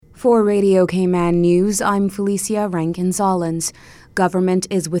For Radio Cayman News, I'm Felicia Rankin-Solins. Government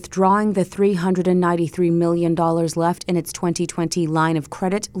is withdrawing the $393 million left in its 2020 line of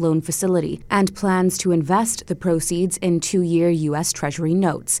credit loan facility and plans to invest the proceeds in 2-year U.S. Treasury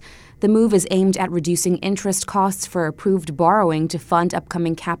notes. The move is aimed at reducing interest costs for approved borrowing to fund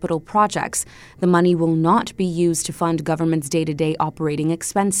upcoming capital projects. The money will not be used to fund government's day-to-day operating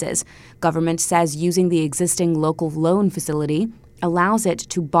expenses. Government says using the existing local loan facility allows it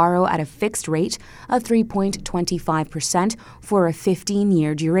to borrow at a fixed rate of 3.25% for a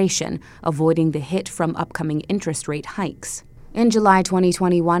 15-year duration, avoiding the hit from upcoming interest rate hikes. In July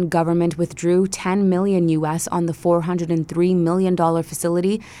 2021, government withdrew $10 million U.S. on the $403 million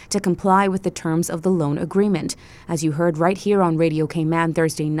facility to comply with the terms of the loan agreement. As you heard right here on Radio Cayman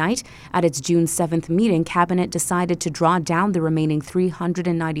Thursday night, at its June 7th meeting, Cabinet decided to draw down the remaining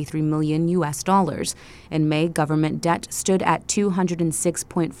 $393 million U.S. dollars. In May, government debt stood at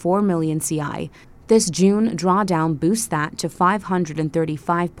 $206.4 million CI. This June drawdown boosts that to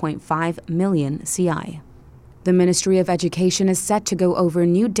 $535.5 million CI. The Ministry of Education is set to go over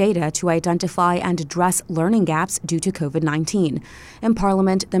new data to identify and address learning gaps due to COVID-19. In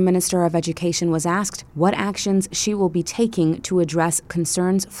Parliament, the Minister of Education was asked what actions she will be taking to address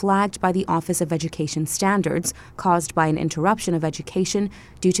concerns flagged by the Office of Education Standards caused by an interruption of education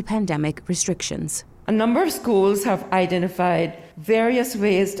due to pandemic restrictions. A number of schools have identified various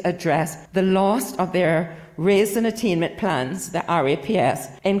ways to address the loss of their Raised and Attainment Plans, the RAPS,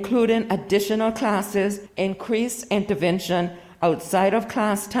 including additional classes, increased intervention outside of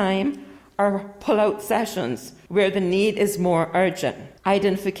class time, or pull-out sessions where the need is more urgent,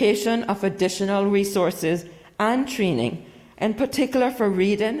 identification of additional resources and training, in particular for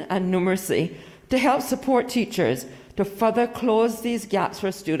reading and numeracy, to help support teachers to further close these gaps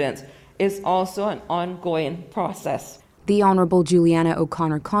for students is also an ongoing process. The Honourable Juliana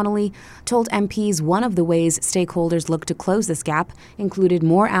O'Connor-Connolly told MPs one of the ways stakeholders look to close this gap included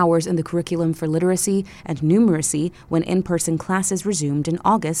more hours in the curriculum for literacy and numeracy when in-person classes resumed in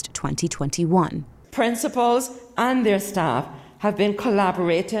August 2021. Principals and their staff have been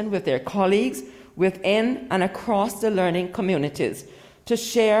collaborating with their colleagues within and across the learning communities to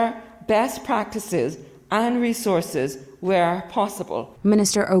share best practices and resources where possible.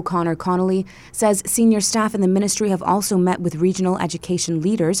 Minister O'Connor-Connolly says senior staff in the ministry have also met with regional education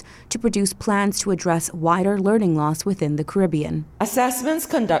leaders to produce plans to address wider learning loss within the Caribbean. Assessments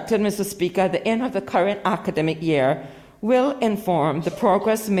conducted, Mr. Speaker, at the end of the current academic year will inform the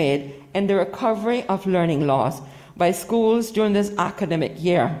progress made in the recovery of learning loss by schools during this academic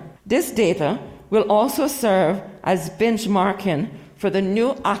year. This data will also serve as benchmarking for the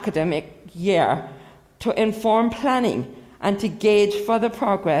new academic year to inform planning and to gauge further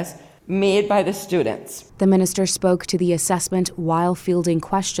progress made by the students. The minister spoke to the assessment while fielding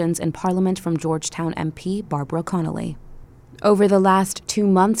questions in Parliament from Georgetown MP Barbara Connolly. Over the last 2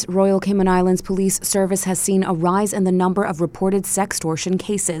 months, Royal Cayman Islands Police Service has seen a rise in the number of reported sextortion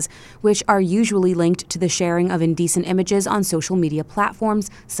cases, which are usually linked to the sharing of indecent images on social media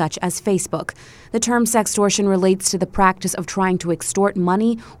platforms such as Facebook. The term sextortion relates to the practice of trying to extort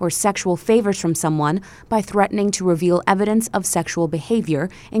money or sexual favors from someone by threatening to reveal evidence of sexual behavior,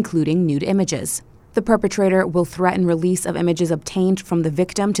 including nude images. The perpetrator will threaten release of images obtained from the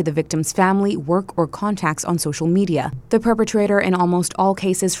victim to the victim's family, work, or contacts on social media. The perpetrator, in almost all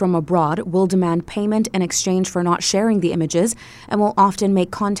cases from abroad, will demand payment in exchange for not sharing the images and will often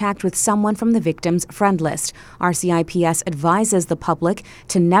make contact with someone from the victim's friend list. RCIPS advises the public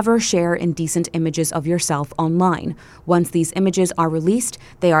to never share indecent images of yourself online. Once these images are released,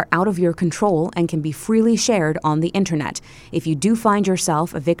 they are out of your control and can be freely shared on the internet. If you do find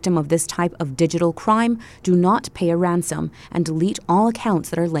yourself a victim of this type of digital crime, do not pay a ransom and delete all accounts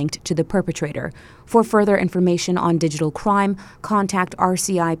that are linked to the perpetrator. For further information on digital crime, contact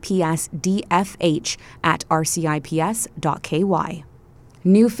RCIPS DFH at rcips.ky.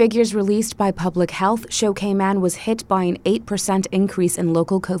 New figures released by Public Health show Cayman was hit by an 8% increase in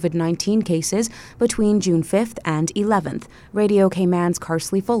local COVID-19 cases between June 5th and 11th. Radio Cayman's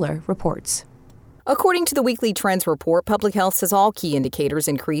Carsley Fuller reports. According to the weekly trends report, Public Health says all key indicators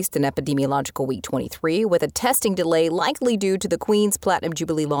increased in epidemiological week 23, with a testing delay likely due to the Queen's Platinum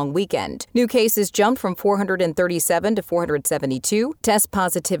Jubilee long weekend. New cases jumped from 437 to 472. Test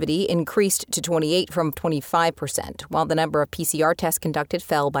positivity increased to 28 from 25%, while the number of PCR tests conducted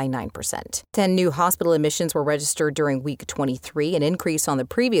fell by 9%. 10 new hospital admissions were registered during week 23, an increase on the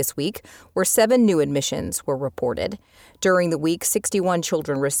previous week, where 7 new admissions were reported. During the week, 61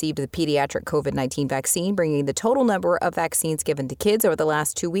 children received the pediatric COVID-19 COVID-19 vaccine, bringing the total number of vaccines given to kids over the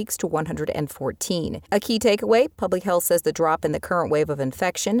last 2 weeks to 114. A key takeaway, public health says the drop in the current wave of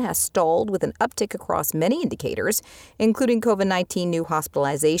infection has stalled with an uptick across many indicators, including COVID-19 new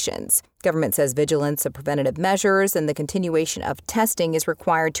hospitalizations. Government says vigilance of preventative measures and the continuation of testing is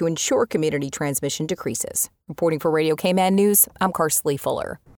required to ensure community transmission decreases. Reporting for Radio Cayman News, I'm Karsley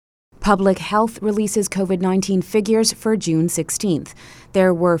Fuller. Public Health releases COVID-19 figures for June 16th.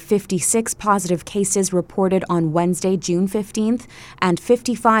 There were 56 positive cases reported on Wednesday, June 15th, and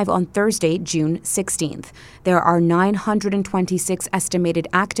 55 on Thursday, June 16th. There are 926 estimated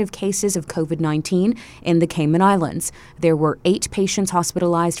active cases of COVID-19 in the Cayman Islands. There were 8 patients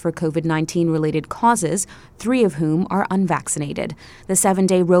hospitalized for COVID-19 related causes, 3 of whom are unvaccinated. The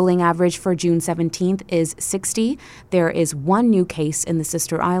 7-day rolling average for June 17th is 60. There is 1 new case in the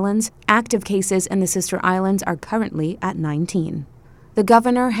Sister Islands. Active cases in the Sister Islands are currently at 19. The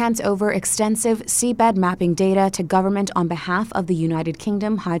governor hands over extensive seabed mapping data to government on behalf of the United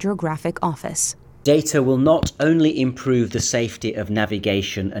Kingdom Hydrographic Office. Data will not only improve the safety of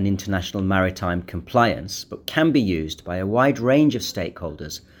navigation and international maritime compliance, but can be used by a wide range of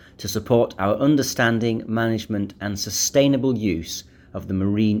stakeholders to support our understanding, management and sustainable use of the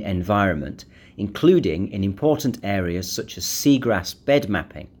marine environment, including in important areas such as seagrass bed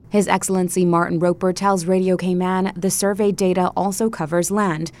mapping. His Excellency Martin Roper tells Radio Cayman the survey data also covers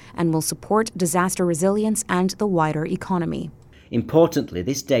land and will support disaster resilience and the wider economy. Importantly,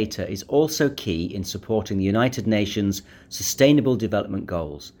 this data is also key in supporting the United Nations Sustainable Development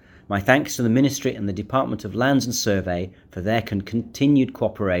Goals. My thanks to the Ministry and the Department of Lands and Survey for their continued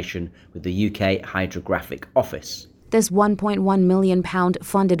cooperation with the UK Hydrographic Office. This £1.1 million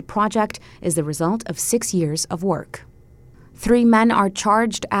funded project is the result of 6 years of work. 3 men are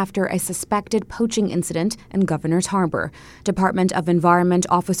charged after a suspected poaching incident in Governor's Harbour. Department of Environment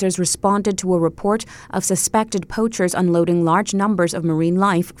officers responded to a report of suspected poachers unloading large numbers of marine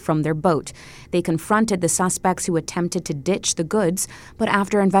life from their boat. They confronted the suspects who attempted to ditch the goods, but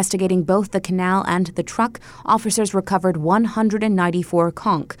after investigating both the canal and the truck, officers recovered 194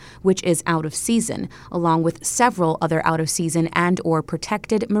 conch, which is out of season, along with several other out of season and or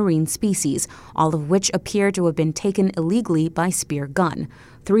protected marine species, all of which appear to have been taken illegally by spear gun.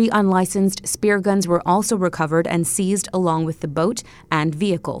 3 unlicensed spear guns were also recovered and seized along with the boat and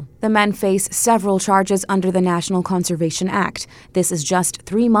vehicle. The men face several charges under the National Conservation Act. This is just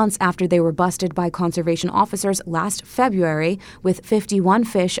 3 months after they were busted by conservation officers last February with 51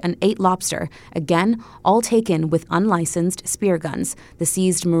 fish and 8 lobster, again, all taken with unlicensed spear guns. The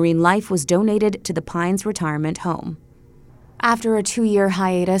seized marine life was donated to the Pines Retirement Home. After a 2-year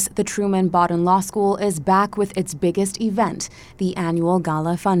hiatus, the Truman Bodden Law School is back with its biggest event, the annual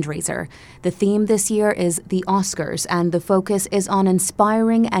gala fundraiser. The theme this year is the Oscars, and the focus is on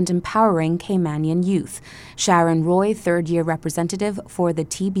inspiring and empowering Caymanian youth. Sharon Roy, third-year representative for the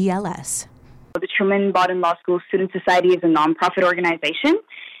TBLS. The Truman Bodden Law School Student Society is a nonprofit organization,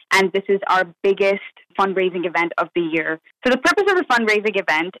 and this is our biggest fundraising event of the year. So the purpose of the fundraising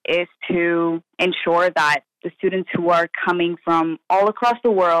event is to ensure that the students who are coming from all across the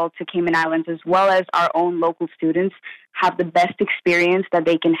world to Cayman Islands, as well as our own local students, have the best experience that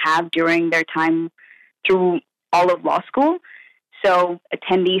they can have during their time through all of law school. So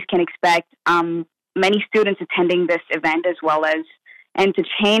attendees can expect many students attending this event, as well as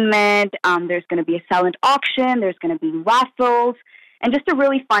entertainment. There's going to be a silent auction. There's going to be raffles, and just a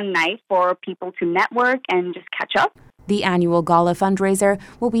really fun night for people to network and just catch up. The annual gala fundraiser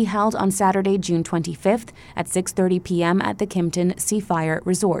will be held on Saturday, June 25th at 6:30 p.m. at the Kimpton Seafire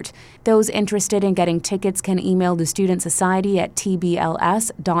Resort. Those interested in getting tickets can email the Student Society at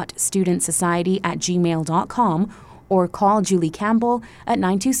tbls.studentsociety@gmail.com or call Julie Campbell at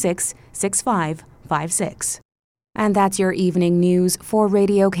 926-6556. And that's your evening news. For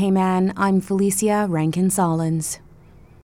Radio Cayman, I'm Felicia Rankin-Solins.